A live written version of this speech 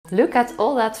Look at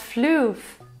all that floof.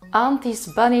 Aren't these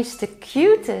bunnies the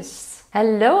cutest?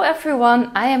 Hello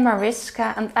everyone, I am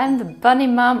Mariska and I'm the bunny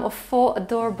mom of 4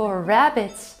 adorable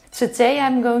rabbits. Today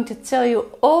I'm going to tell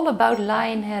you all about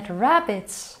lion-head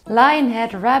rabbits.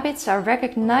 Lion-head rabbits are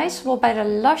recognizable by the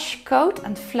lush coat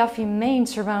and fluffy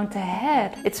manes around the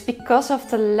head. It's because of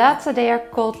the latter they are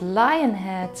called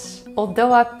lion-heads.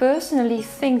 Although I personally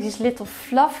think these little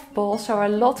fluff balls are a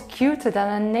lot cuter than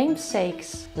their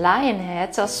namesakes.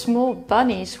 Lion-heads are small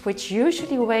bunnies which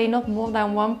usually weigh not more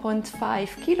than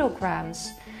 1.5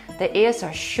 kilograms. The ears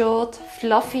are short,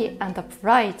 fluffy and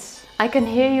upright. I can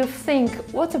hear you think,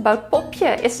 what about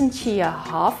Popje? Isn't she a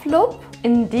half-lop?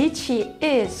 Indeed she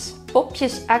is. Popje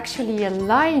is actually a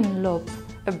lion lop,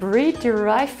 a breed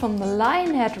derived from the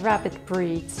lion-head rabbit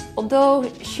breed,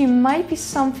 although she might be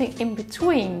something in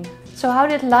between. So how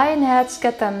did lion-heads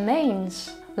get their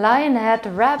manes? Lion-head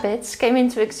rabbits came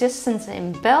into existence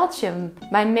in Belgium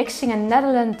by mixing a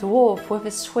Netherlands dwarf with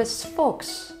a Swiss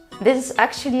fox. This is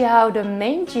actually how the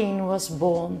mane gene was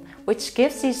born, which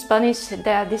gives these bunnies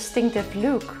their distinctive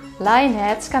look.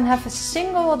 Lion-heads can have a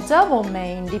single or double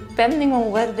mane, depending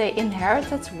on whether they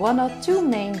inherited 1 or 2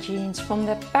 mane genes from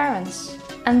their parents.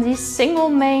 And these single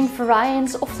mane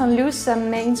variants often lose their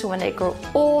manes when they grow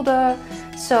older,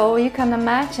 so you can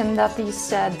imagine that these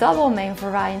double mane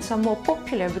variants are more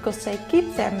popular because they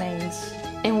keep their manes.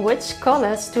 In which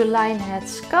colors do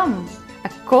lion-heads come?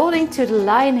 According to the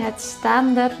lion-head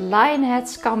standard,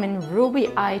 lion-heads come in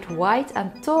ruby-eyed white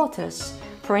and tortoise.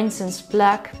 For instance,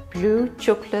 black, blue,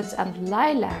 chocolate and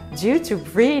lilac. Due to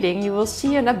breeding, you will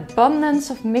see an abundance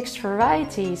of mixed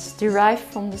varieties derived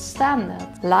from the standard.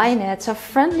 Lion-heads are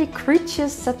friendly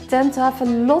creatures that tend to have a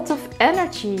lot of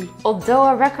energy. Although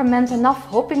I recommend enough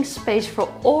hopping space for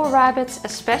all rabbits,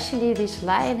 especially these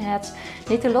lion-heads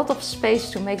need a lot of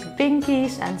space to make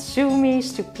binkies and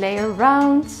zoomies to play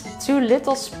around. Too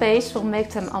little space will make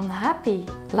them unhappy.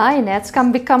 Lion-heads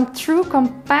can become true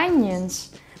companions.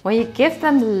 When you give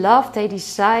them the love they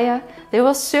desire, they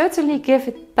will certainly give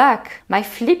it back. My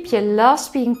Fliepje loves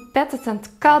being petted and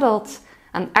cuddled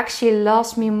and actually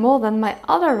loves me more than my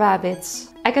other rabbits.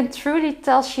 I can truly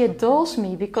tell she adores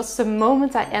me because the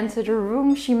moment I enter the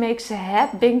room she makes a head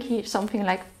binky, something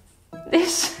like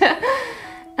this.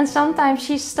 And sometimes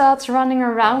she starts running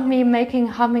around me making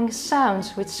humming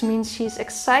sounds, which means she's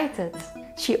excited.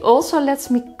 She also lets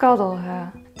me cuddle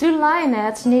her. Do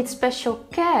lion-heads need special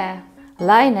care?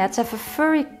 Lion-heads have a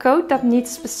furry coat that needs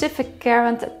specific care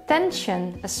and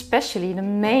attention, especially the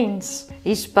manes.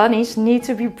 These bunnies need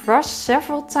to be brushed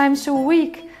several times a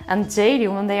week and daily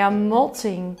when they are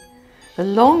molting. The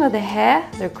longer the hair,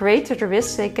 the greater the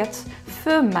risk they get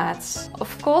fur mats.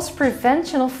 Of course,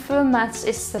 prevention of fur mats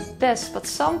is the best, but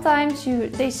sometimes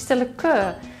they still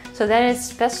occur. So then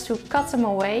it's best to cut them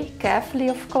away, carefully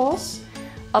of course.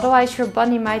 Otherwise your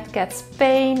bunny might get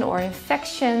pain or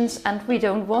infections and we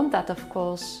don't want that of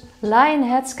course.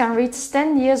 Lion-heads can reach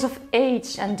 10 years of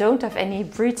age and don't have any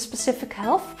breed-specific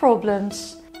health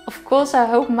problems. Of course I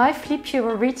hope my Fliepje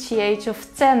will reach the age of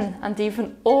 10 and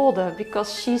even older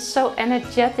because she's so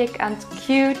energetic and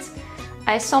cute.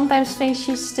 I sometimes think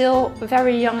she's still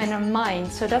very young in her mind,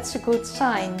 so that's a good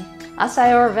sign. As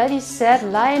I already said,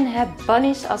 lion-head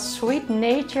bunnies are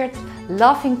sweet-natured,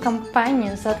 loving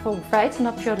companions that will brighten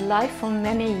up your life for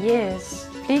many years.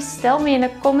 Please tell me in the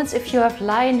comments if you have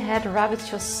lion-head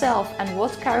rabbits yourself and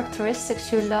what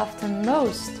characteristics you love the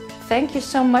most. Thank you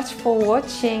so much for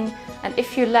watching, and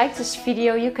if you like this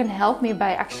video you can help me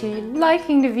by actually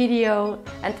liking the video,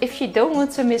 and if you don't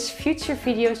want to miss future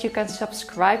videos you can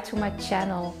subscribe to my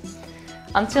channel.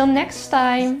 Until next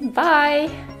time,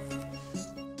 bye!